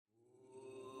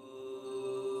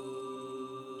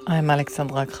I'm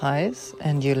Alexandra Kreis,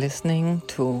 and you're listening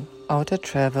to Outer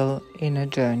Travel Inner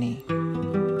Journey.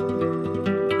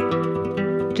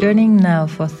 Journeying now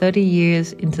for 30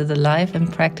 years into the life and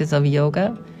practice of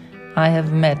yoga, I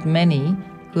have met many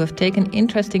who have taken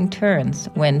interesting turns,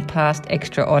 went past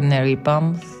extraordinary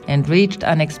bumps, and reached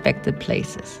unexpected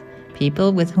places.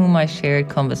 People with whom I shared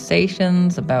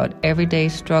conversations about everyday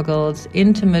struggles,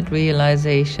 intimate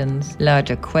realizations,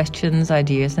 larger questions,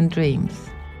 ideas, and dreams.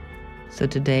 So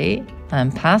today,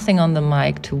 I'm passing on the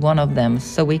mic to one of them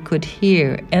so we could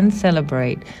hear and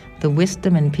celebrate the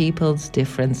wisdom in people's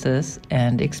differences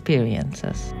and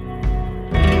experiences.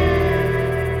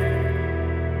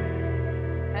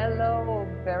 Hello,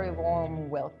 very warm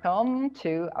welcome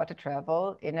to Outer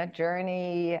Travel Inner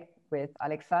Journey with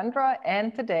Alexandra.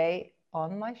 And today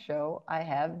on my show, I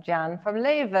have Jan from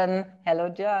Leven. Hello,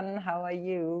 Jan. How are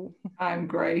you? I'm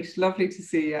great. Lovely to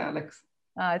see you, Alex.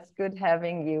 It's good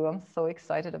having you. I'm so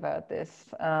excited about this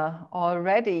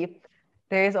already.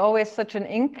 There's always such an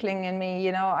inkling in me,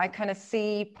 I kind of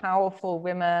see powerful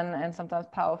women and sometimes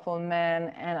powerful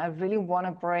men, and I really want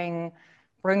to bring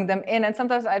them in. And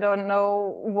sometimes I don't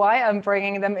know why I'm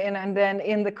bringing them in. And then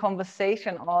in the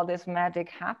conversation, all this magic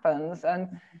happens. And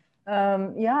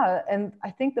and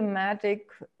I think the magic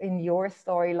in your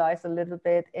story lies a little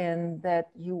bit in that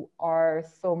you are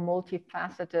so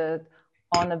multifaceted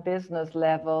on a business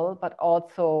level, but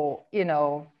also,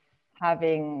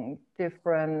 having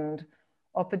different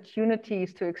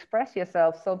opportunities to express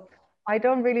yourself. So I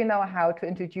don't really know how to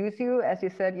introduce you. As you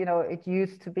said, it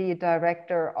used to be a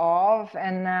director of,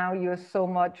 and now you're so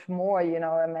much more,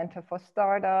 a mentor for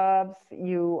startups.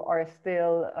 You are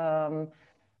still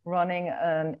running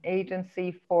an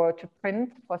agency to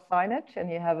print for signage,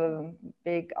 and you have a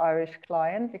big Irish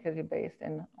client because you're based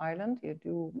in Ireland. You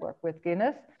do work with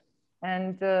Guinness.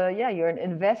 And you're an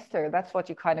investor. That's what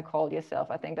you kind of call yourself.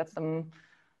 I think that's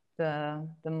the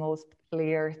most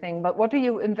clear thing. But what do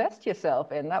you invest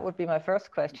yourself in? That would be my first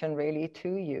question, really,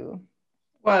 to you.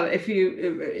 Well, if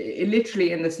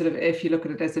literally in the sort of, if you look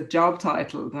at it as a job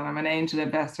title, then I'm an angel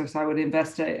investor. So I would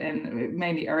invest in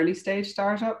mainly early stage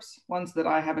startups, ones that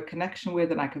I have a connection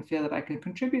with and I can feel that I can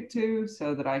contribute to,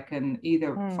 so that I can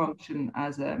either function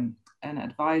as an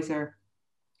advisor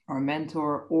or a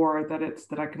mentor, or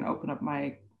that I can open up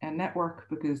my network,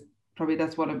 because probably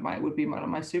that's one of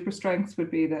my super strengths, would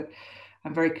be that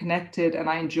I'm very connected and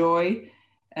I enjoy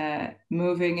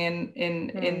moving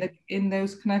in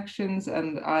those connections,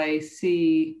 and I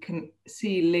see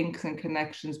links and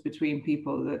connections between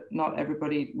people that not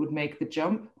everybody would make the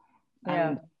jump,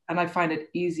 and I find it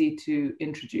easy to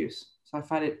introduce. So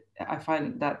I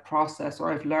find that process,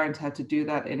 or I've learned how to do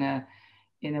that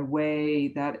in a way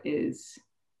that is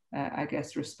I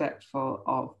guess respectful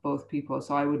of both people.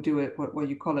 So I would do it what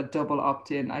you call a double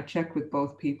opt-in. I check with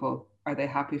both people, are they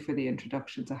happy for the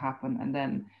introduction to happen? And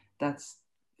then that's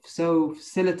so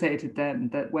facilitated then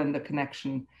that when the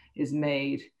connection is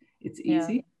made, it's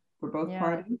easy for both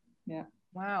parties. Yeah.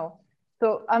 Wow.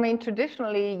 So, I mean,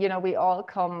 traditionally, we all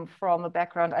come from a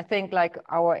background, I think like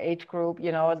our age group,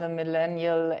 the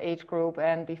millennial age group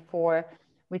and before,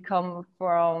 we come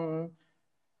from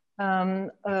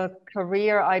a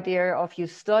career idea of you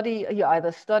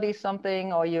either study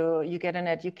something or you get an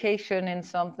education in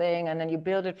something, and then you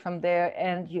build it from there.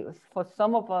 And for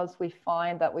some of us, we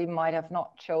find that we might have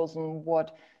not chosen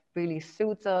what really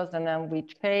suits us, and then we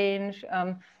change.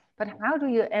 But how do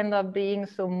you end up being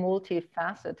so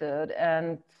multifaceted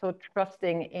and so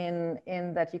trusting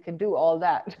in that you can do all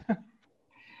that?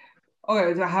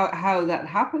 Okay, so how that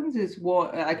happens is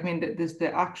there's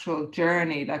the actual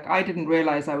journey. Like, I didn't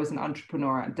realize I was an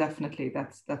entrepreneur. Definitely,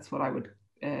 that's what I would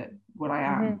what I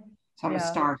am. So I'm a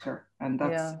starter, and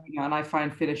that's and I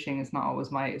find finishing is not always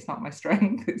it's not my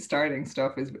strength. Starting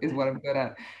stuff is what I'm good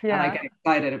at, and I get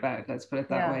excited about it. Let's put it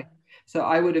that way. So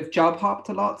I would have job hopped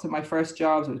a lot. So my first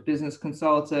jobs, I was business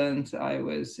consultant. I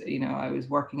was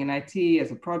working in IT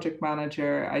as a project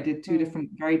manager. I did two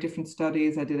very different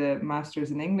studies. I did a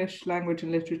master's in English language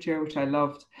and literature, which I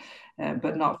loved,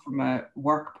 but not from a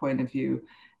work point of view.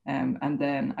 And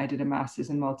then I did a master's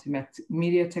in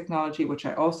multimedia technology, which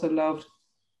I also loved.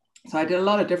 So I did a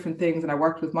lot of different things, and I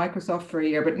worked with Microsoft for a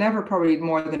year, but never probably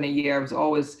more than a year. I was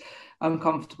always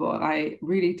uncomfortable. I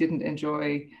really didn't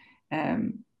enjoy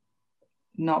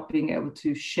not being able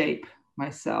to shape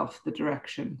myself, the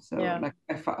direction. So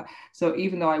so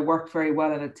even though I worked very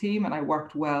well in a team and I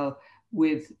worked well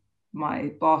with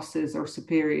my bosses or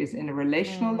superiors in a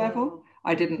relational level,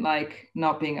 I didn't like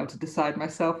not being able to decide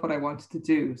myself what I wanted to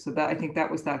do. So that, I think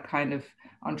that was that kind of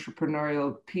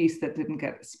entrepreneurial piece that didn't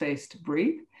get space to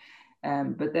breathe.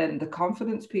 But then the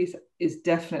confidence piece is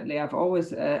definitely, I've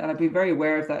always, and I've been very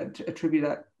aware of that, attribute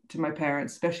that to my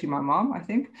parents, especially my mom, I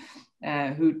think,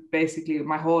 who basically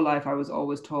my whole life I was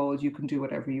always told you can do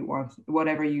whatever you want,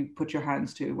 whatever you put your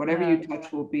hands to, whatever you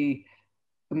touch will be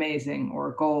amazing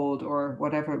or gold, or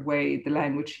whatever way the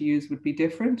language you use would be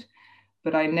different.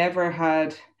 But I never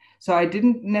had, so I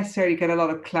didn't necessarily get a lot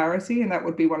of clarity, and that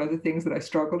would be one of the things that I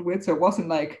struggled with. So it wasn't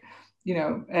like,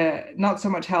 not so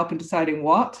much help in deciding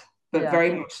what, but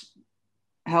very much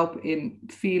help in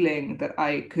feeling that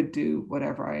I could do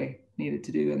whatever I needed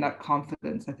to do, and that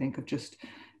confidence, I think, of just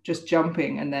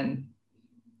jumping. And then,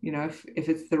 if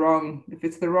it's the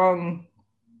wrong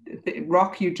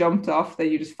rock you jumped off, then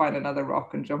you just find another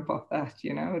rock and jump off that,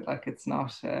 like it's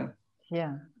not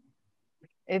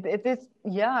It is,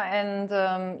 and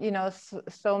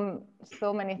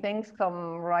so many things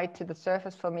come right to the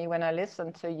surface for me when I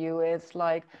listen to you. It's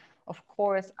like, of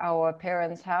course, our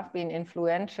parents have been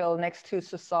influential next to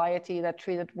society that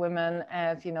treated women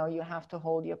as, you have to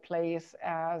hold your place,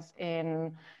 as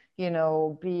in,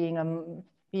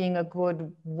 being a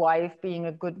good wife, being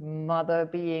a good mother,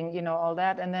 being, all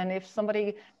that. And then if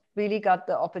somebody really got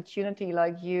the opportunity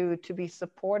like you to be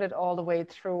supported all the way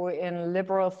through in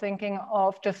liberal thinking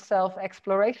of just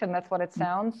self-exploration, that's what it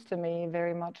sounds to me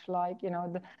very much like.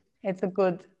 It's a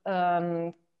good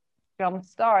jump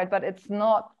start, but it's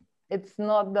not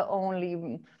the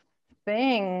only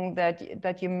thing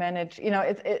that you manage.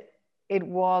 It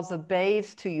was a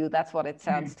base to you. That's what it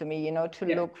sounds to me, to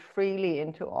look freely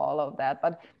into all of that.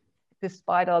 But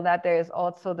despite all that, there is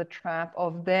also the trap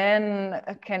of then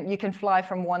you can fly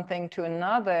from one thing to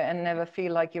another and never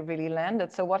feel like you really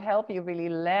landed. So what helped you really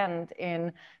land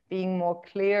in being more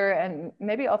clear and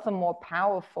maybe also more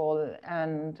powerful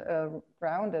and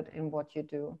grounded in what you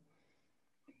do?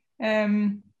 I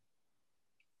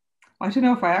don't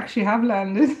know if I actually have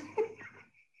landed.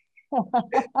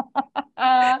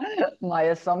 My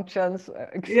assumptions.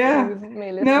 Excuse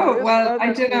me, no, well,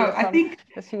 I don't know. I think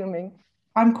assuming.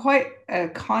 I'm quite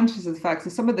conscious of the fact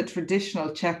that some of the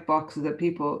traditional check boxes that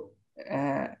people,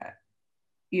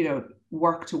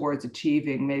 work towards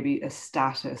achieving, maybe a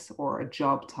status or a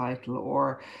job title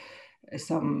or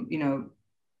some,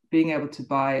 being able to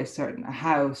buy a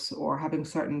house or having a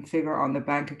certain figure on the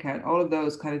bank account, all of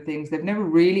those kind of things, they've never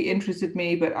really interested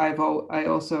me. But I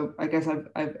guess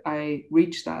I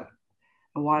reached that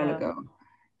a while ago.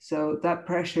 So that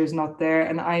pressure is not there.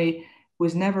 And I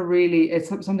was never really, it's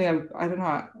something I don't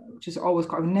know, just always,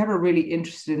 I'm never really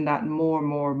interested in that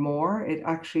more. It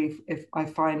actually, if I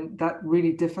find that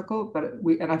really difficult,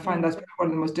 and I find that's one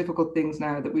of the most difficult things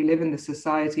now, that we live in this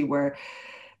society where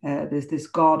there's this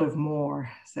God of more,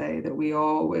 say, that we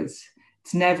always,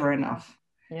 it's never enough.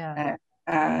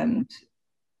 And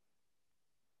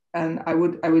I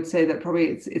would say that probably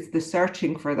it's the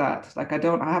searching for that. Like I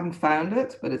haven't found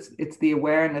it, but it's the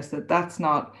awareness that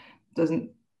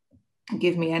doesn't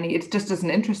give me any, it just doesn't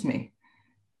interest me.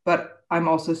 But I'm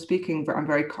also I'm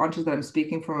very conscious that I'm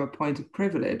speaking from a point of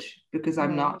privilege, because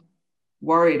I'm not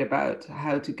worried about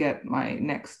how to get my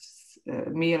next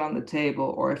meal on the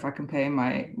table, or if I can pay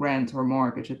my rent or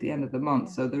mortgage at the end of the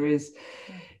month. So there is,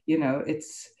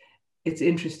 it's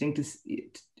interesting to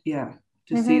see that.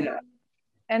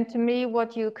 And to me,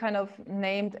 what you kind of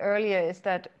named earlier is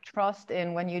that trust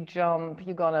in when you jump,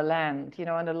 you're gonna land,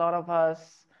 and a lot of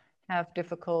us have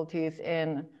difficulties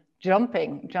in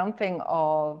jumping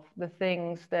of the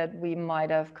things that we might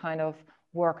have kind of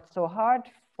worked so hard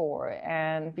for,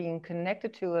 and being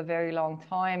connected to a very long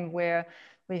time, where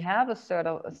we have a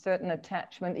certain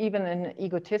attachment, even an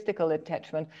egotistical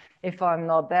attachment. If I'm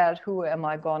not that, who am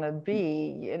I gonna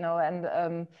be?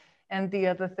 And the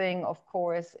other thing, of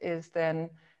course, is then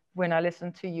when I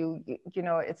listen to you,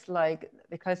 it's like,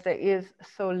 because there is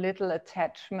so little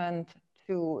attachment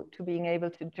to being able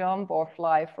to jump or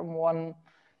fly from one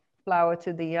flower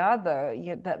to the other,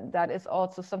 that is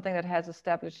also something that has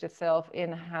established itself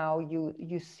in how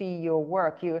you see your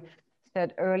work. You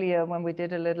said earlier, when we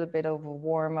did a little bit of a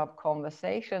warm-up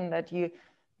conversation, that you're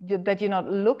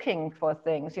not looking for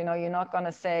things. You're not going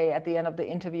to say at the end of the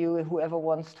interview, whoever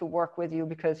wants to work with you,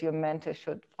 because your mentor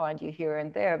should find you here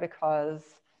and there, because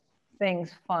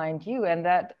things find you. And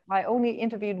that I only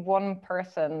interviewed one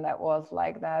person that was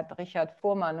like that, Richard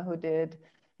Fuhrmann, who did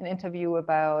an interview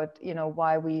about,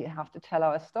 why we have to tell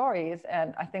our stories.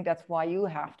 And I think that's why you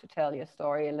have to tell your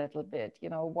story a little bit.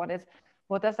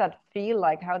 What does that feel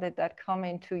like? How did that come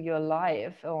into your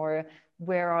life? Or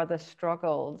where are the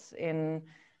struggles and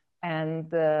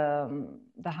the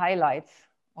highlights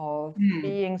of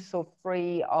being so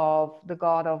free of the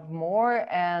God of more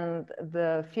and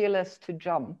the fearless to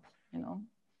jump,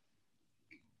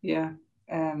 Yeah.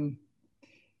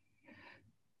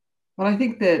 Well, I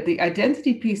think the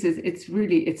identity piece is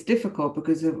it's difficult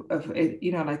because of it,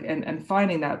 you know, like and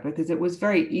finding that, because it was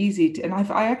very easy to, and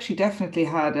I actually definitely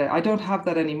had I don't have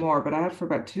that anymore, but I had for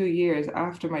about 2 years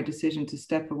after my decision to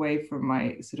step away from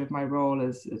my sort of my role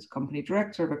as company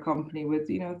director of a company with,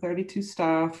 you know, 32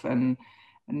 staff and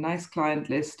a nice client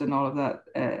list and all of that.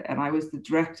 And I was the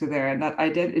director there, and that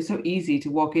it's so easy to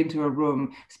walk into a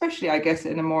room, especially I guess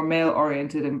in a more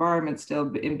male-oriented environment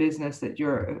still in business, that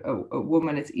you're a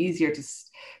woman. It's easier to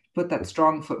put that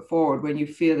strong foot forward when you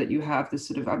feel that you have this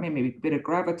sort of, I mean, maybe a bit of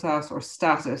gravitas or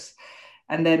status.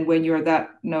 And then when you're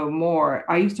that no more,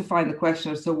 I used to find the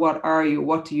question of, so what are you?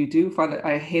 What do you do? Find that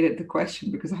I hated the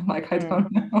question because I'm like, I don't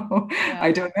know. Yeah.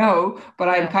 I don't know. But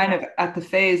I'm kind of at the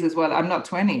phase as well. I'm not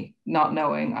 20, not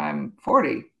knowing. I'm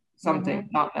 40 something,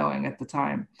 not knowing at the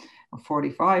time, or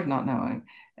 45, not knowing.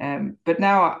 But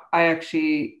now I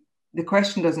actually, the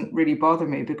question doesn't really bother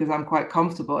me because I'm quite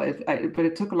comfortable. But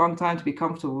it took a long time to be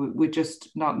comfortable with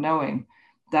just not knowing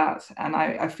that. And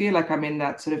I feel like I'm in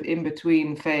that sort of in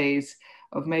between phase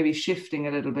of maybe shifting a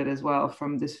little bit as well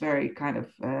from this very kind of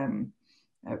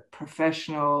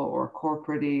professional or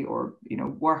corporate-y or, you know,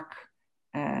 work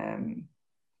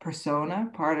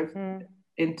persona part of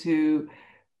into,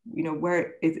 you know,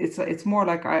 where it's more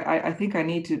like I think I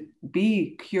need to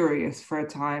be curious for a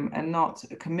time and not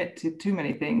commit to too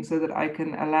many things so that I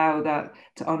can allow that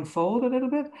to unfold a little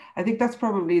bit. I think that's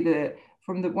probably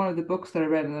one of the books that I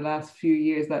read in the last few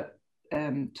years, that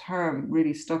term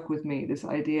really stuck with me, this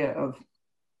idea of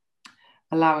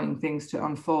allowing things to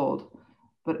unfold.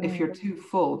 But if you're too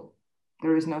full,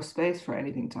 there is no space for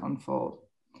anything to unfold.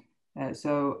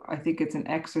 So I think it's an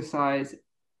exercise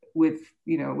with,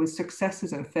 you know, with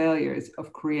successes and failures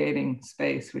of creating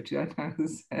space, which I know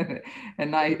is but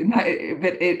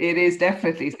it is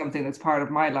definitely something that's part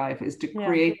of my life, is to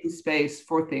create the space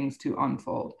for things to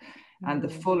unfold. And the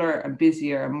fuller and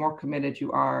busier and more committed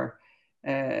you are,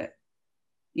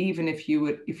 even if you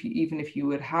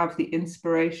would have the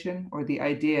inspiration or the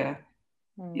idea,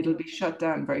 it'll be shut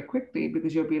down very quickly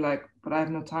because you'll be like, but I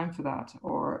have no time for that,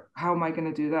 or how am I going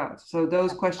to do that? So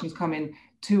those questions come in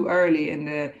too early in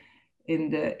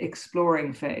the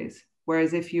exploring phase.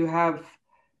 Whereas if you have,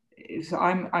 so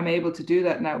I'm able to do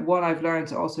that now. One, I've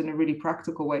learned also in a really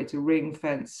practical way to ring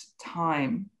fence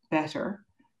time better,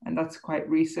 and that's quite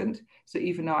recent. So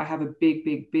even though I have a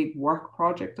big work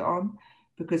project on,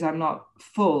 because I'm not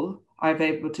full, I've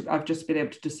just been able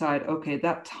to decide, okay,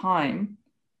 that time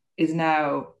is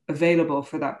now available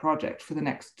for that project for the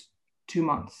next 2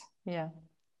 months. Yeah.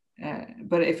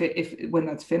 But if when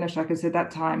that's finished, I can say that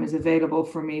time is available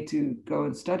for me to go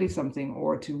and study something,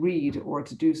 or to read, or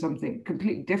to do something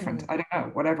completely different. I don't know,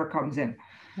 whatever comes in.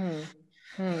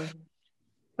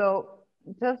 So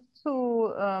just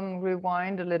to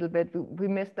rewind a little bit, we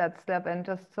missed that step, and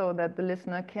just so that the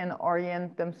listener can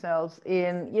orient themselves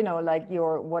in, you know, like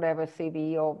your whatever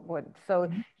CV or what. So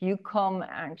you come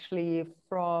actually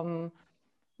from,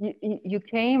 you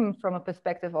came from a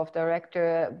perspective of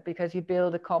director because you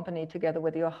built a company together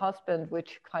with your husband,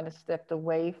 which kind of stepped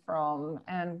away from.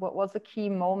 And what was the key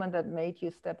moment that made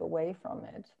you step away from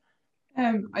it?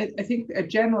 I think a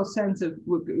general sense of,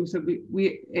 so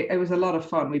it was a lot of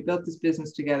fun. We built this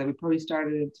business together. We probably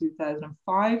started in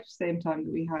 2005, same time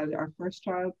that we had our first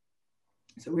child.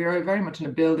 So we were very much in a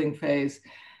building phase,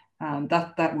 and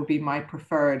that would be my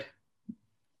preferred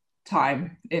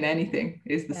time in anything,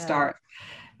 is the start.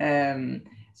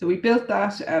 So we built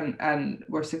that, and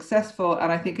were successful.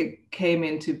 And I think it came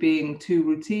into being too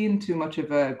routine, too much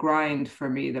of a grind for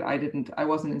me, that I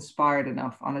wasn't inspired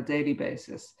enough on a daily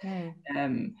basis.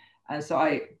 And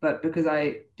so but because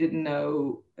I didn't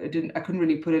know, I couldn't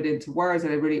really put it into words,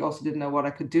 and I really also didn't know what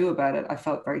I could do about it. I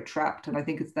felt very trapped. And I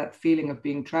think it's that feeling of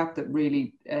being trapped that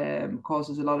really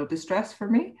causes a lot of distress for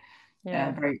me.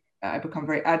 I become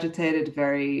very agitated,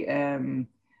 very,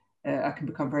 I can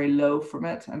become very low from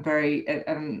it. And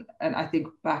I think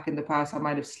back in the past, I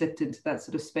might have slipped into that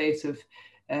sort of space of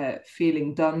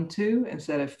feeling done to,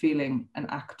 instead of feeling an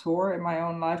actor in my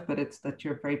own life. But it's that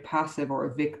you're very passive, or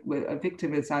a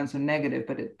victim. It sounds so negative,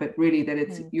 but really that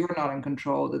it's you're not in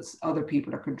control. That's other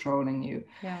people are controlling you.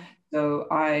 So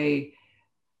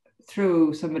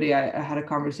through somebody I had a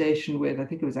conversation with, I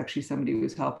think it was actually somebody who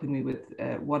was helping me with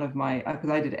one of my,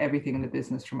 because I did everything in the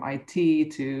business, from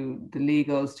IT to the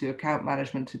legals to account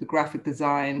management to the graphic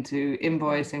design to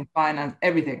invoicing, finance,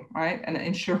 everything, right? And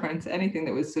insurance, anything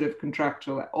that was sort of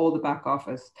contractual, all the back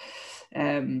office.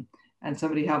 And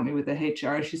somebody helped me with the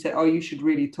HR. She said, oh, you should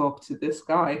really talk to this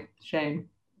guy, Shane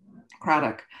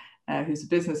Craddock. who's a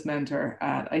business mentor.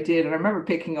 And I did, and I remember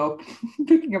picking up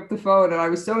the phone, and I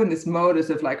was so in this modus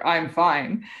of like, I'm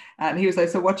fine. And he was like,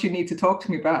 so what do you need to talk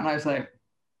to me about? And I was like,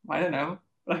 I don't know.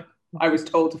 Like, I was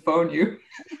told to phone you.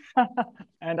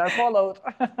 And I followed.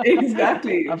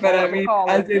 Exactly. But I mean,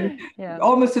 as in,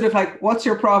 almost sort of like, what's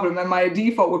your problem? And my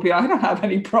default would be, I don't have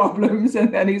any problems.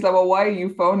 And then he's like, well, why are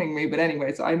you phoning me? But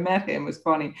anyway, so I met him. It was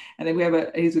funny. And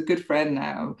then he's a good friend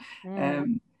now.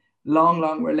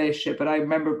 Long relationship. But I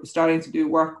remember starting to do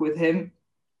work with him,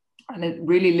 and it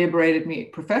really liberated me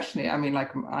professionally. I mean,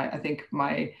 like, I think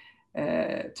my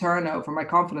turnover, my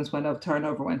confidence went up,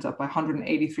 turnover went up by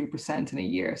 183% in a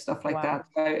year, stuff like that.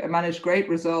 So I managed great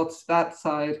results that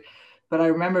side. But I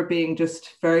remember being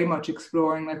just very much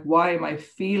exploring, like, why am I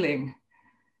feeling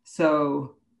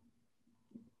so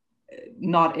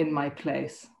not in my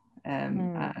place?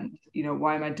 And, you know,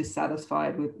 why am I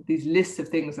dissatisfied with these lists of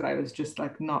things that I was just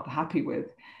like not happy with?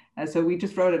 And so we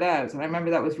just wrote it out. And I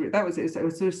remember it was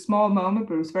a small moment,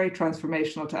 but it was very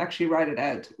transformational to actually write it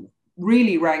out,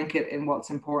 really rank it in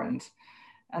what's important.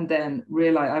 And then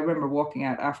realize, I remember walking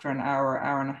out after an hour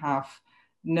and a half,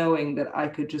 knowing that I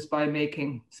could just by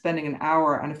spending an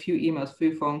hour and a few emails,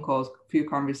 few phone calls, few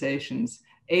conversations,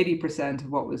 80%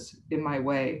 of what was in my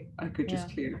way, I could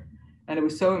just clear. And it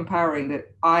was so empowering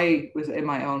that I was in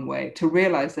my own way, to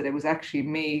realize that it was actually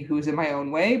me who was in my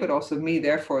own way, but also me,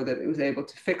 therefore, that it was able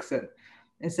to fix it.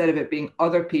 Instead of it being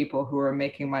other people who are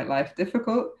making my life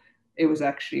difficult, it was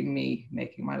actually me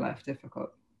making my life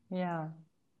difficult. Yeah,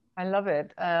 I love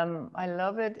it. I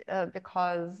love it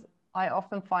because I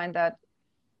often find that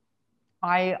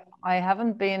I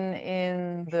haven't been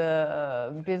in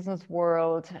the business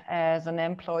world as an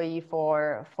employee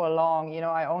for long. You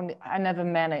know, I never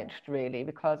managed really,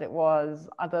 because it was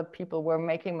other people were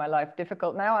making my life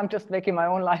difficult. Now I'm just making my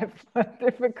own life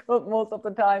difficult most of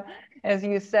the time, as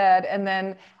you said. And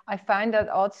then I find that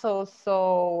also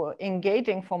so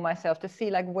engaging for myself to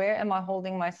see, like, where am I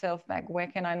holding myself back? Where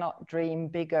can I not dream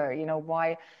bigger? You know,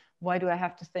 why do I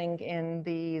have to think in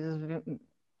these,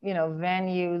 you know,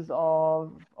 venues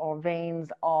of, or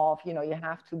veins of, you know, you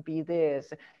have to be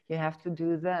this, you have to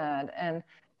do that. And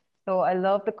so I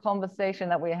love the conversation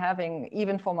that we're having,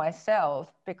 even for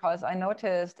myself, because I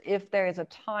noticed if there is a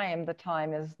time, the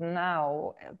time is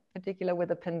now, particularly with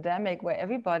the pandemic, where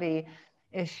everybody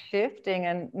is shifting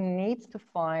and needs to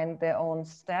find their own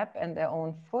step and their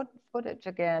own footage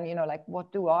again. You know, like,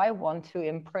 what do I want to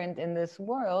imprint in this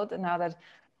world? And now that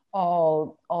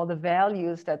all the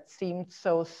values that seemed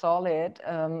so solid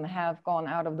have gone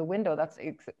out of the window. That's,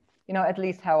 you know, at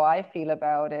least how I feel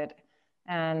about it.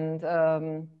 And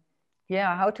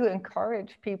yeah, how to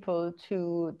encourage people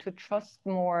to trust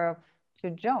more,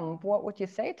 to jump. What would you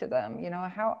say to them? You know,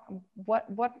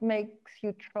 what makes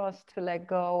you trust to let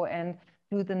go and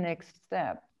do the next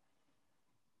step?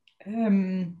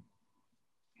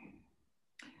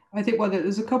 I think, well,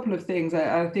 there's a couple of things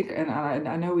I think, and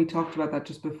I know we talked about that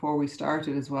just before we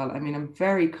started as well. I mean, I'm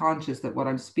very conscious that what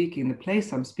I'm speaking, the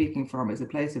place I'm speaking from, is a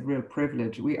place of real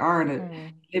privilege. We are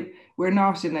we're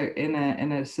not in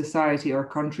a society or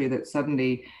country that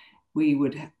suddenly we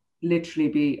would literally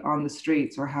be on the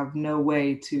streets or have no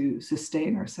way to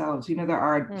sustain ourselves. You know, there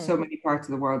are so many parts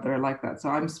of the world that are like that. So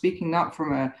I'm speaking not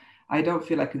from I don't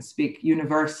feel I can speak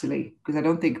universally, because I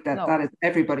don't think that that is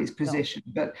everybody's position,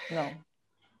 but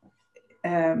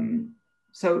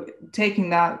so taking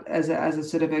that as a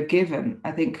sort of a given,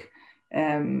 I think,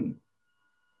 you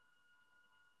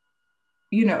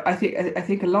know, I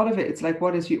think a lot of it, it's like,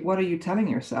 what are you telling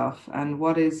yourself, and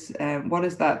what is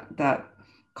that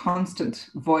constant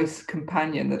voice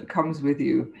companion that comes with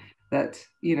you, that,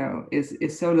 you know,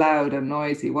 is so loud and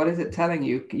noisy? What is it telling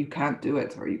you? You can't do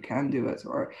it, or you can do it,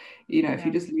 or, you know, if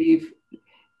you just leave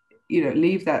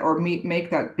that, or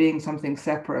make that being something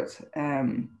separate.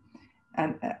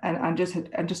 And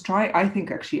just try, I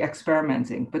think, actually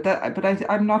experimenting, but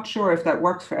I'm not sure if that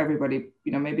works for everybody.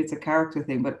 You know, maybe it's a character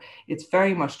thing, but it's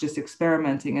very much just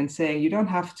experimenting and saying, you don't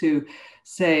have to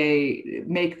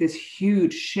make this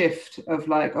huge shift of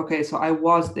like, okay, so I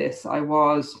was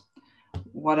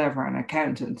whatever, an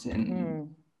accountant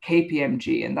in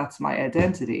KPMG, and that's my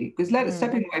identity. Because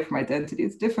stepping away from identity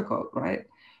is difficult, right?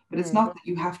 But it's not that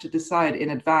you have to decide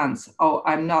in advance, oh,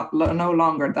 I'm no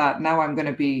longer that, now I'm going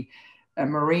to be a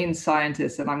marine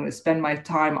scientist and I'm going to spend my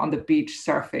time on the beach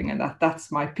surfing, and that's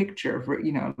my picture of,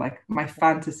 you know, like my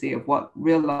fantasy of what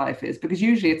real life is. Because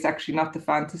usually it's actually not the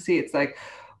fantasy, it's like,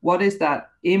 what is that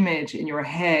image in your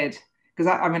head? Because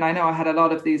I mean, I know I had a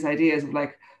lot of these ideas of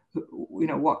like, you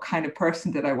know, what kind of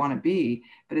person did I want to be?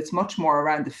 But it's much more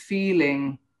around the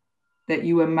feeling that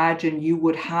you imagine you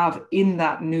would have in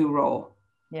that new role.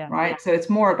 Yeah. right? So it's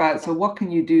more about, so what can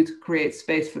you do to create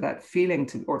space for that feeling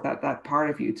to, or that part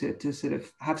of you to sort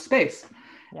of have space,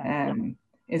 Yeah.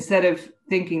 instead of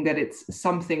thinking that it's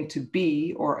something to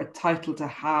be, or a title to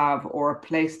have, or a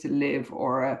place to live,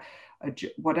 or a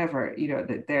whatever, you know,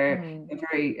 that they're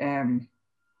very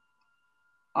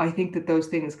I think that those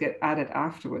things get added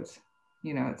afterwards.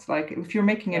 You know, it's like if you're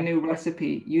making a new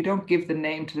recipe, you don't give the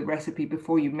name to the recipe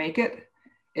before you make it.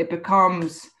 It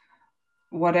becomes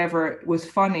whatever was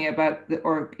funny about the,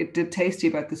 or it did tasty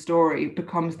about the story,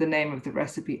 becomes the name of the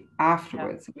recipe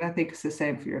afterwards. And I think it's the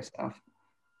same for yourself.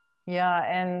 Yeah,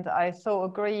 and I so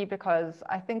agree, because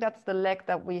I think that's the lack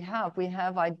that we have. We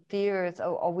have ideas,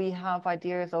 or we have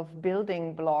ideas of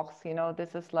building blocks. You know,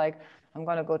 this is like, I'm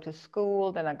going to go to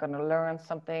school, then I'm going to learn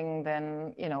something,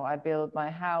 then, you know, I build my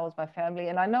house, my family.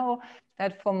 And I know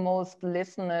that for most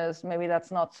listeners, maybe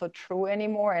that's not so true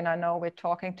anymore. And I know we're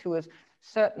talking to a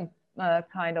certain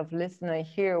kind of listener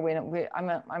here.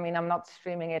 I mean, I'm not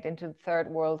streaming it into third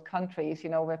world countries, you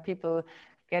know, where people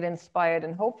get inspired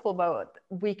and hopeful, but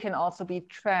we can also be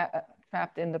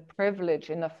trapped in the privilege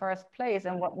in the first place.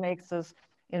 And what makes us,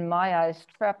 in my eyes,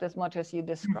 trapped, as much as you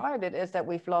described it, is that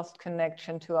we've lost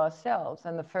connection to ourselves.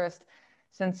 And the first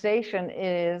sensation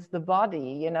is the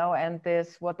body, you know, and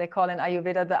this, what they call in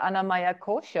Ayurveda, the Annamaya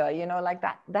Kosha, you know, like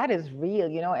that is real,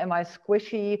 you know. Am I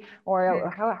squishy, or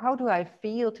how do I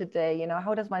feel today? You know,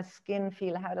 how does my skin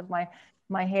feel? How does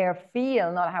my hair feel,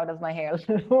 not how does my hair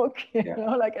look, you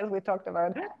know, like as we talked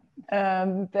about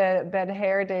bad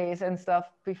hair days and stuff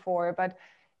before. But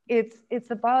it's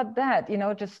about that, you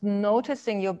know, just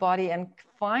noticing your body and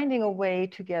finding a way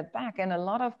to get back. And a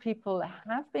lot of people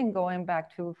have been going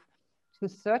back to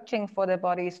searching for their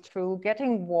bodies through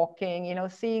getting walking, you know,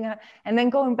 seeing, and then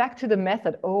going back to the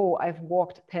method. Oh, I've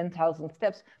walked 10,000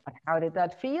 steps, but how did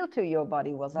that feel to your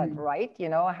body? Was that right? You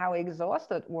know, how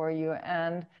exhausted were you?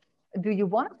 And do you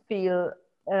want to feel,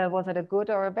 was it a good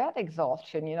or a bad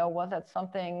exhaustion? You know, was that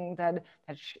something that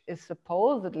is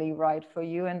supposedly right for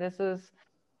you? And this is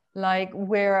like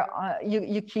where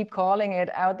you keep calling it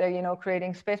out there, you know,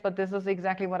 creating space, but this is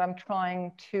exactly what I'm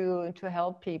trying to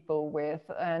help people with.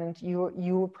 And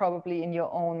you probably in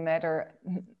your own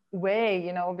way,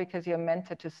 you know, because you're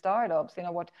mentored to startups, you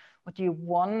know, what do you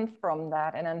want from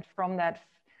that? And then from that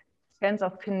sense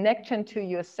of connection to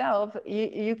yourself,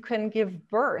 you can give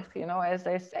birth, you know, as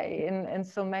they say, in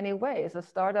so many ways. A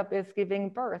startup is giving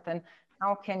birth, and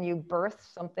how can you birth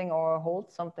something or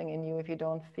hold something in you if you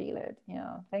don't feel it?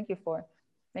 Yeah, thank you for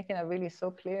making it really so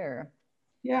clear.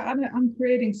 Yeah, and I'm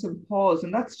creating some pause,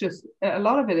 and that's just a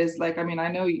lot of it is like, I mean,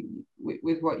 I know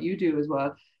with what you do as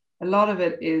well, a lot of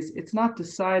it is, it's not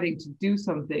deciding to do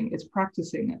something, it's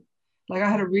practicing it. Like I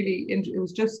had a really, it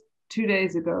was just 2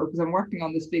 days ago, because I'm working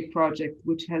on this big project,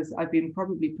 which I've been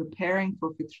probably preparing for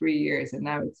 3 years, and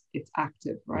now it's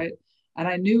active, right? And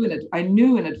I knew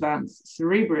in advance,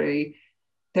 cerebrally,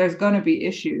 there's going to be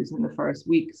issues in the first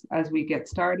weeks as we get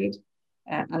started,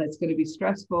 and it's going to be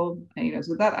stressful, and, you know,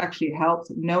 so that actually helped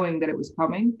knowing that it was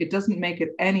coming. It doesn't make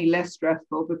it any less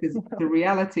stressful, because the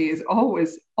reality is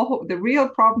always, the real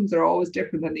problems are always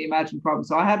different than the imagined problems.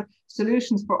 So I had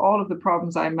solutions for all of the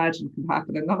problems I imagined could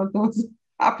happen, and none of those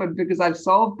happened because I've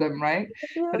solved them, right?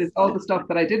 Yes. But it's all the stuff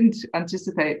that I didn't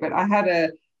anticipate. But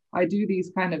I do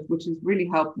these kind of, which has really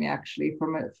helped me actually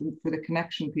for the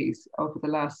connection piece over the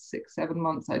last 6-7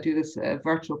 months. I do this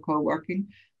virtual co-working.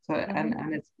 So,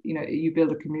 and it's, you know, you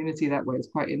build a community that way. It's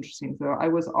quite interesting. So I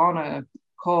was on a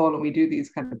call, and we do these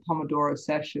kind of Pomodoro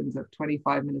sessions of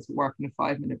 25 minutes of work and a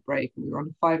 5-minute break. And we were on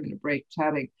a 5-minute break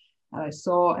chatting, and I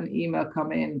saw an email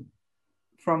come in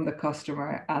from the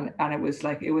customer, and it was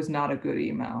like, it was not a good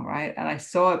email, right? And I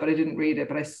saw it, but I didn't read it,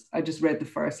 but I just read the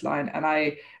first line, and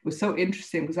it was so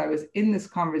interesting because I was in this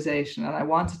conversation and I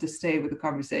wanted to stay with the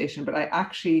conversation, but I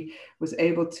actually was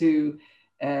able to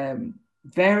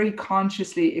very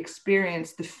consciously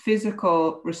experience the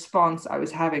physical response I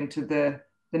was having to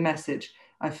the message.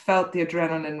 I felt the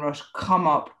adrenaline rush come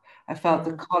up. I felt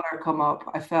the color come up.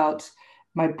 I felt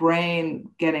my brain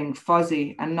getting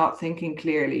fuzzy and not thinking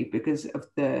clearly because of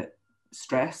the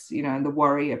stress, you know, and the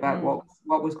worry about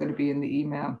what was going to be in the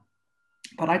email.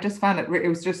 But I just found it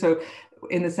was just so,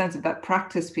 in the sense of that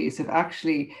practice piece of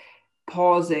actually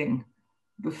pausing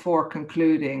before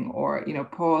concluding, or, you know,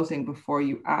 pausing before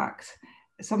you act.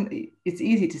 It's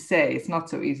easy to say, it's not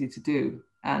so easy to do.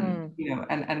 And, you know,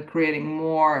 and creating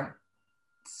more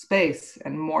space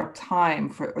and more time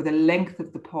for, or the length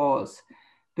of the pause,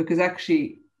 because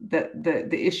actually the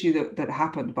issue that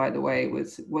happened, by the way,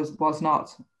 was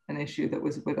not an issue that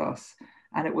was with us,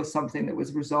 and it was something that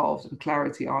was resolved and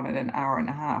clarity on in an hour and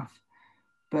a half.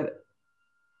 But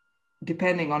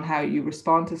depending on how you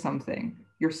respond to something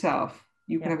yourself,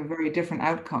 you can Yeah. have a very different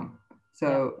outcome. Yeah.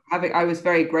 So I was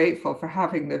very grateful for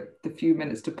having the few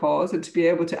minutes to pause and to be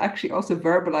able to actually also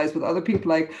verbalize with other people,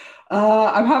 like,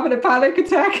 I'm having a panic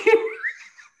attack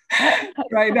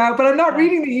right now, but I'm not Yeah.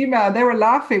 reading the email. They were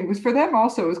laughing. It was for them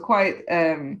also. It was quite,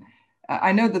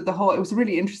 I know that it was a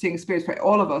really interesting experience for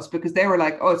all of us, because they were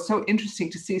like, oh, it's so interesting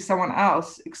to see someone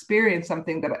else experience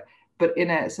something but in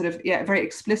a sort of, yeah, very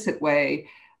explicit way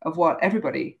of what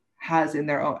everybody has in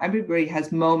their own. Everybody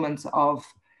has moments of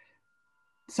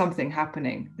something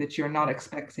happening that you're not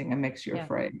expecting and makes you Yeah.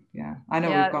 afraid. Yeah. I know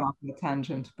Yeah. we've gone off on a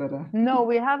tangent, but No,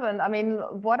 we haven't. I mean,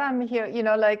 what I'm here,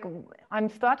 like I'm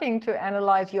starting to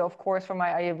analyze you, of course, from my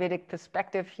Ayurvedic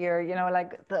perspective here,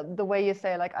 like the way you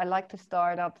say, like, I like to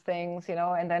start up things,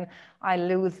 and then I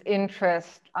lose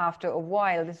interest after a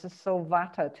while. This is so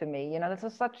Vata to me, this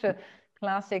is such a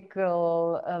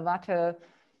classical Vata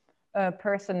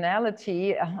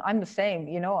personality. I'm the same,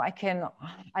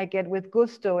 I get with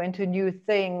gusto into new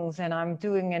things, and I'm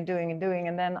doing and doing and doing,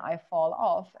 and then I fall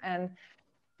off. And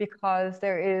because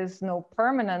there is no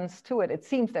permanence to it, it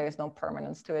seems there is no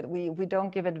permanence to it. We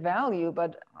don't give it value.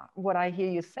 But what I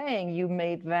hear you saying, you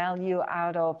made value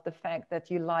out of the fact that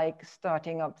you like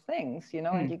starting up things,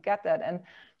 and you get that. And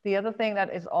the other thing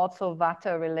that is also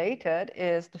Vata related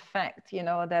is the fact,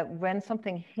 that when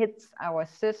something hits our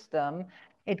system,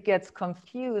 it gets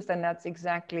confused. And that's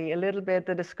exactly a little bit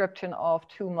the description of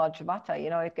too much Vata.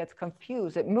 It gets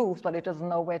confused. It moves, but it doesn't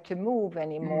know where to move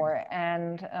anymore.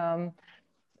 And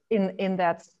in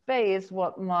that space,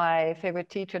 what my favorite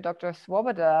teacher, Dr.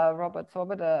 Robert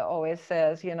Swoboda, always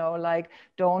says, like,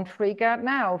 don't freak out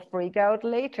now, freak out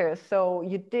later. So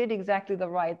you did exactly the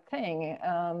right thing.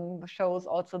 Shows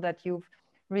also that you've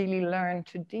really learned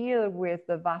to deal with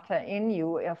the Vata in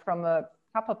you from a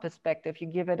Kapha perspective. You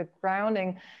give it a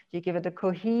grounding, you give it a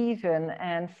cohesion,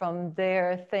 and from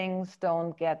there, things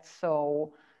don't get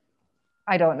so,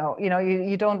 I don't know,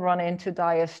 you don't run into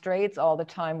dire straits all the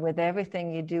time with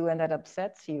everything you do, and that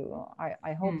upsets you.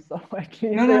 I hope so, at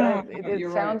least. no, It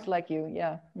you're sounds right. like you,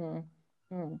 yeah.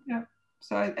 Yeah.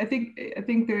 So I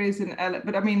think there is an element,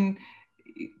 but I mean,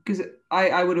 because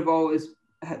I would have always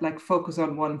had like focus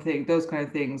on one thing, those kind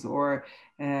of things, or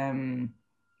you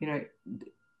know,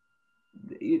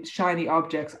 shiny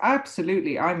objects.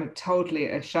 Absolutely, I'm totally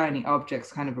a shiny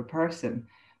objects kind of a person,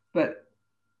 but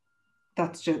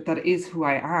that is who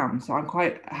I am. So I'm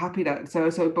quite happy that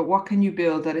but what can you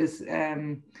build that is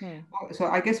so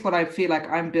I guess what I feel like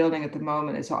I'm building at the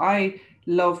moment is, so I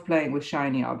love playing with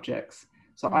shiny objects.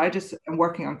 So I just am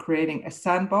working on creating a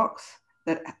sandbox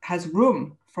that has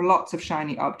room for lots of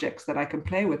shiny objects that I can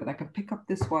play with, and I can pick up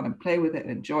this one and play with it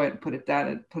and enjoy it and put it down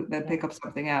and then pick up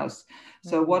something else.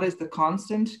 So what is the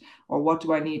constant, or what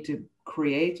do I need to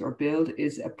create or build,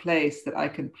 is a place that I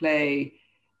can play,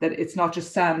 that it's not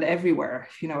just sand everywhere,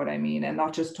 if you know what I mean, and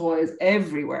not just toys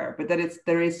everywhere, but that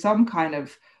there is some kind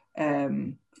of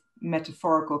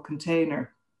metaphorical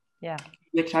container,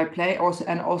 which I play also,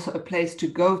 and also a place to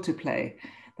go to play.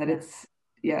 That it's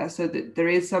so that there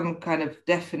is some kind of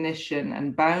definition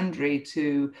and boundary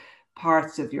to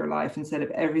parts of your life instead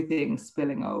of everything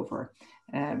spilling over.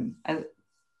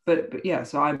 But yeah,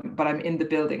 so I'm in the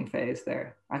building phase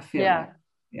there. I feel like.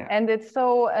 Yeah. And it's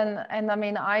so, and I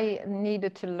mean, I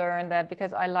needed to learn that,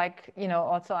 because I like,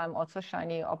 also I'm also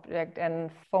shiny object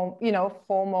and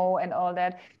FOMO and all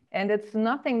that. And it's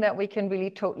nothing that we can really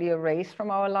totally erase from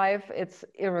our life. It's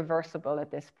irreversible at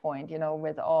this point,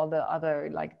 with all the other,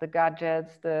 like the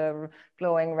gadgets, the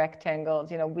glowing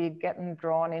rectangles, we're getting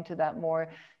drawn into that more.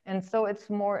 And so it's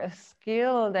more a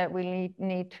skill that we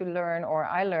need to learn, or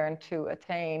I learned to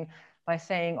attain, by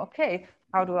saying, okay,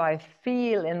 how do I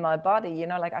feel in my body?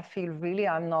 Like I feel really,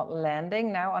 I'm not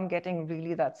landing. Now I'm getting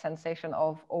really that sensation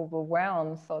of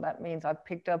overwhelm. So that means I've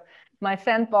picked up, my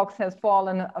sandbox has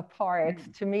fallen apart.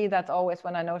 To me, that's always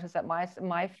when I notice that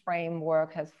my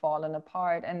framework has fallen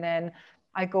apart. And then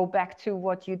I go back to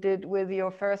what you did with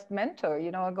your first mentor.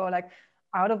 I go like,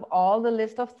 out of all the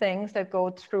list of things that go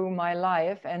through my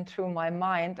life and through my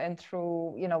mind and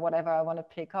through, whatever I want to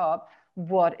pick up,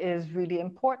 what is really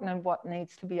important and what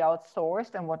needs to be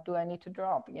outsourced and what do I need to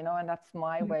drop, and that's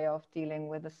my way of dealing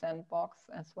with the sandbox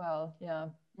as well.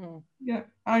 Yeah,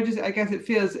 I guess it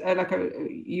feels like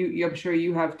I'm sure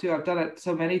you have too. I've done it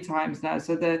so many times now,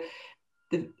 so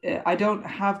I don't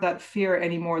have that fear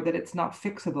anymore that it's not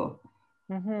fixable.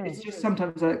 It's just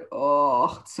sometimes like,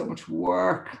 oh, it's so much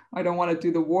work, I don't want to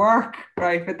do the work,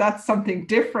 right? But that's something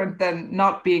different than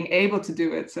not being able to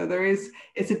do it. So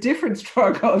it's a different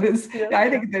struggle. I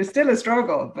think there's still a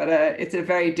struggle, but it's a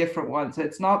very different one. So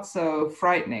it's not so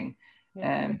frightening.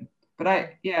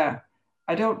 But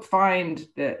I don't find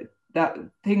that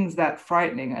things that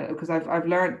frightening, because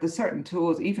I've learned there's certain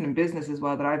tools even in business as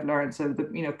well that I've learned. So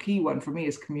the key one for me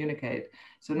is communicate.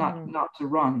 So not to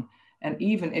run. And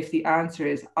even if the answer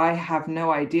is I have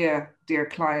no idea, dear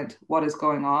client, what is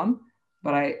going on,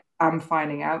 but I am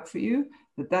finding out for you,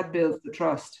 that builds the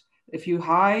trust. If you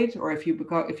hide, or if you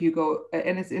go,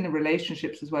 and it's in the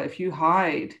relationships as well, if you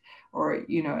hide, or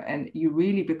and you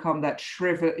really become that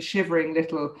shivering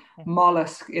little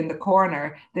mollusk in the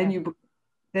corner, then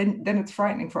then it's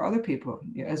frightening for other people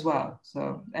as well. So,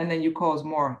 and then you cause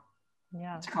more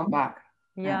to come back.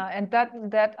 Yeah, and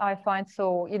that I find so,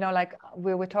 like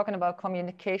we were talking about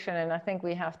communication, and I think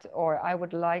we have to, or I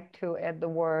would like to add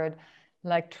the word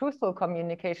like truthful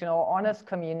communication or honest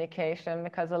communication,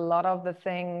 because a lot of the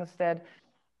things that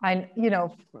I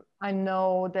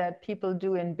know that people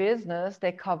do in business,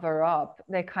 they cover up.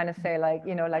 They kind of say like,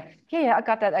 yeah, I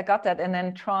got that. And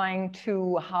then trying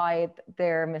to hide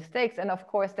their mistakes. And of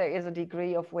course, there is a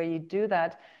degree of where you do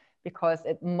that because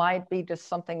it might be just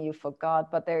something you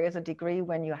forgot, but there is a degree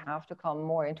when you have to come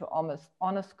more into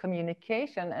honest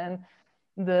communication. And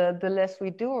the less we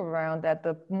do around that,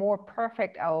 the more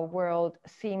perfect our world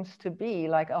seems to be,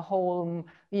 like a whole,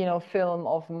 film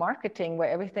of marketing where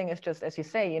everything is just, as you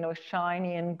say,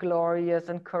 shiny and glorious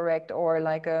and correct, or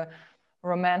like a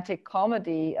romantic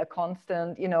comedy, a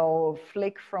constant,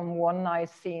 flick from one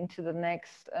nice scene to the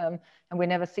next, and we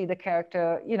never see the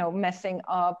character, messing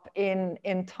up in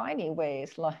tiny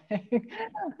ways, like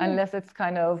unless it's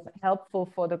kind of helpful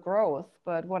for the growth.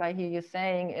 But what I hear you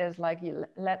saying is like,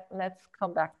 let's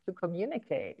come back to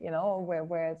communicate,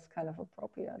 where it's kind of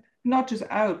appropriate. Not just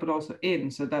out, but also in,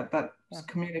 so that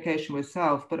communication with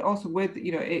self, but also with,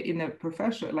 in a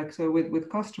professional, like, so with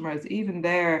customers, even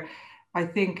there, I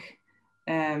think,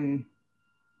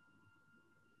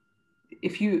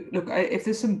 if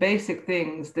there's some basic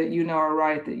things that are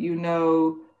right, that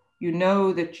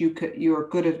that you're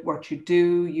good at what you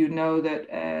do,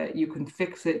 that you can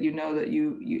fix it, that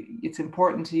it's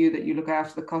important to you that you look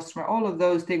after the customer. All of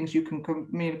those things you can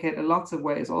communicate in lots of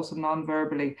ways, also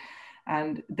non-verbally.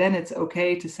 And then it's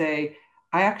okay to say,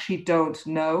 I actually don't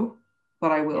know,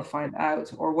 but I will find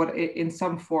out, or what, in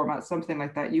some format, something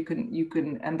like that. You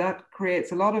can, and that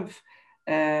creates a lot of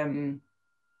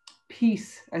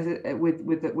peace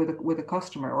with a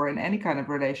customer, or in any kind of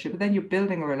relationship. But then you're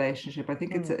building a relationship. I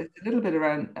think it's a little bit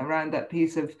around that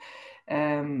piece of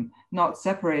not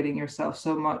separating yourself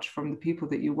so much from the people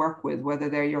that you work with, whether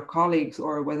they're your colleagues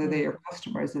or whether they're your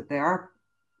customers, that they are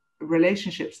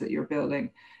relationships that you're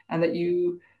building, and that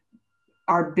you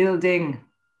are building.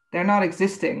 They're not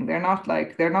existing. They're not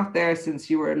there since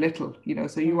you were little,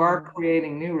 so you are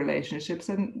creating new relationships,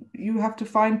 and you have to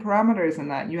find parameters in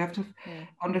that. You have to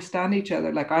understand each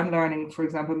other. Like, I'm learning, for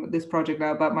example, this project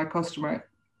now about my customer,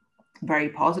 very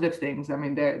positive things. I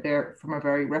mean, they're from a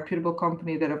very reputable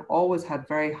company that have always had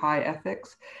very high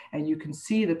ethics, and you can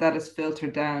see that is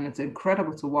filtered down. It's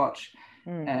incredible to watch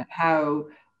how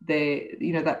they,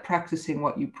 that practicing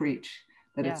what you preach.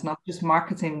 That it's not just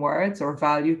marketing words or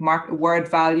word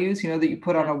values, that you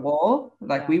put on a wall,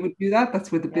 like we would do that.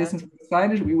 That's with the business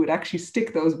signage. We would actually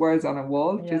stick those words on a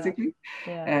wall physically,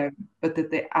 but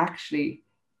that they actually,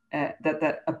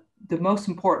 the most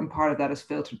important part of that is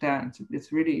filtered down.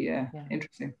 It's really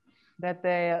interesting. That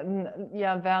they,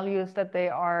 values that they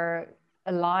are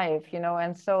alive,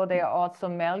 and so they are also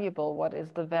malleable. What is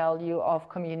the value of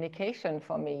communication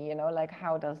for me? Like,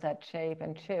 how does that shape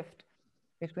and shift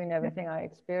between everything I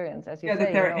experience, as you say,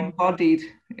 that they're embodied,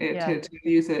 to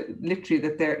use it literally,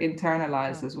 that they're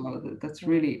internalized as well. That's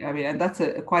really, I mean, and that's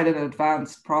quite an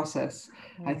advanced process,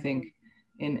 I think,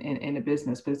 in a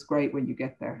business, but it's great when you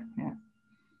get there. Yeah.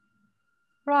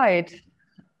 Right.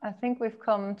 I think we've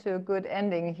come to a good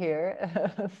ending here.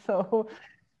 So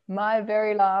my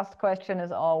very last question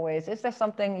is always, is there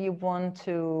something you want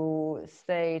to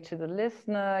say to the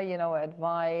listener,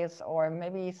 advice, or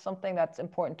maybe something that's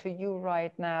important to you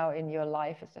right now in your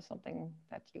life? Is there something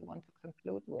that you want to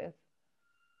conclude with?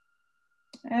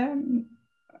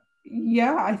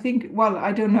 Yeah, I think, well,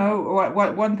 I don't know,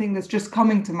 what one thing that's just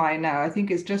coming to mind now, I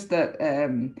think, is just that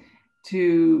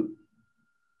to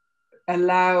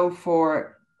allow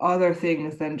for other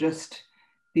things than just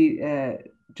the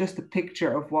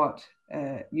picture of what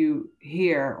you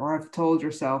hear or have told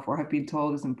yourself or have been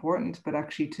told is important, but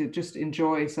actually to just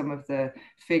enjoy some of the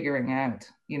figuring out,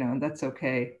 and that's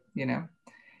okay, to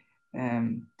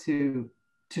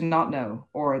not know,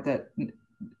 or that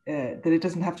it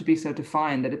doesn't have to be so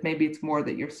defined, that maybe it's more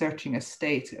that you're searching a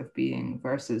state of being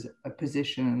versus a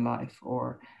position in life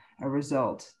or a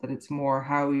result, that it's more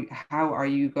how are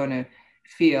you going to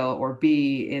feel or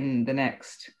be in the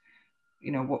next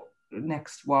what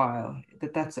next while,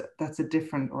 that's a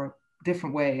different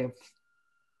way of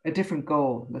a different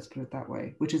goal, let's put it that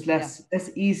way, which is less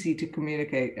easy to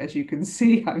communicate. As you can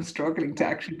see, I'm struggling to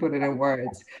actually put it in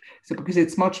words. So because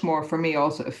it's much more for me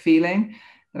also a feeling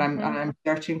that I'm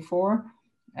searching for.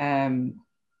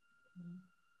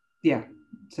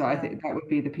 So I think that would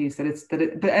be the piece, that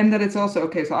it's also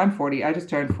okay. So I'm 40, I just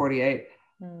turned 48.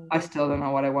 I still don't know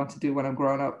what I want to do when I'm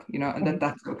grown up, and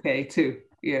that's okay too.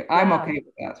 I'm okay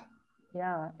with that.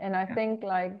 Yeah. And I think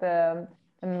like the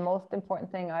most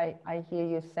important thing I hear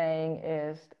you saying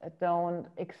is don't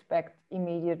expect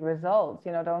immediate results,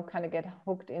 don't kind of get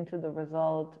hooked into the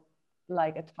result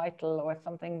like a title or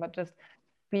something, but just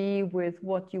be with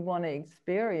what you want to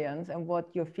experience and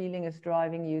what your feeling is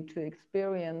driving you to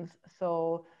experience,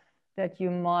 so that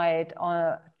you might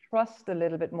trust a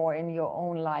little bit more in your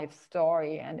own life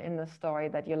story and in the story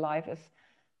that your life is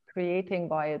creating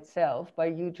by itself, by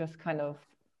you just kind of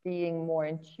being more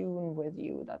in tune with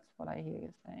you. That's what I hear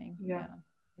you saying. Yeah.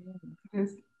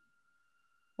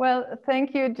 Well,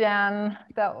 thank you, Jan.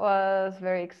 That was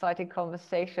very exciting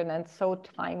conversation and so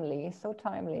timely.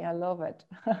 I love it.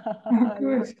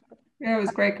 Good. Yeah, it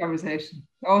was a great conversation.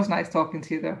 Always nice talking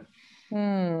to you though.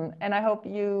 And I hope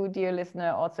you, dear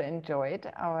listener, also enjoyed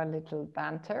our little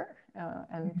banter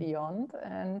and beyond,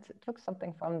 and took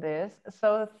something from this.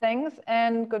 So thanks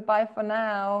and goodbye for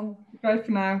now. Goodbye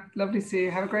for now. Lovely to see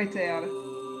you. Have a great day, Alex.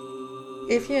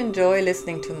 If you enjoy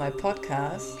listening to my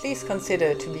podcast, please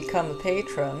consider to become a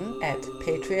patron at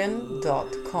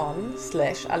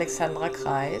patreon.com/Alexandra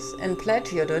Kreis and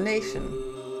pledge your donation.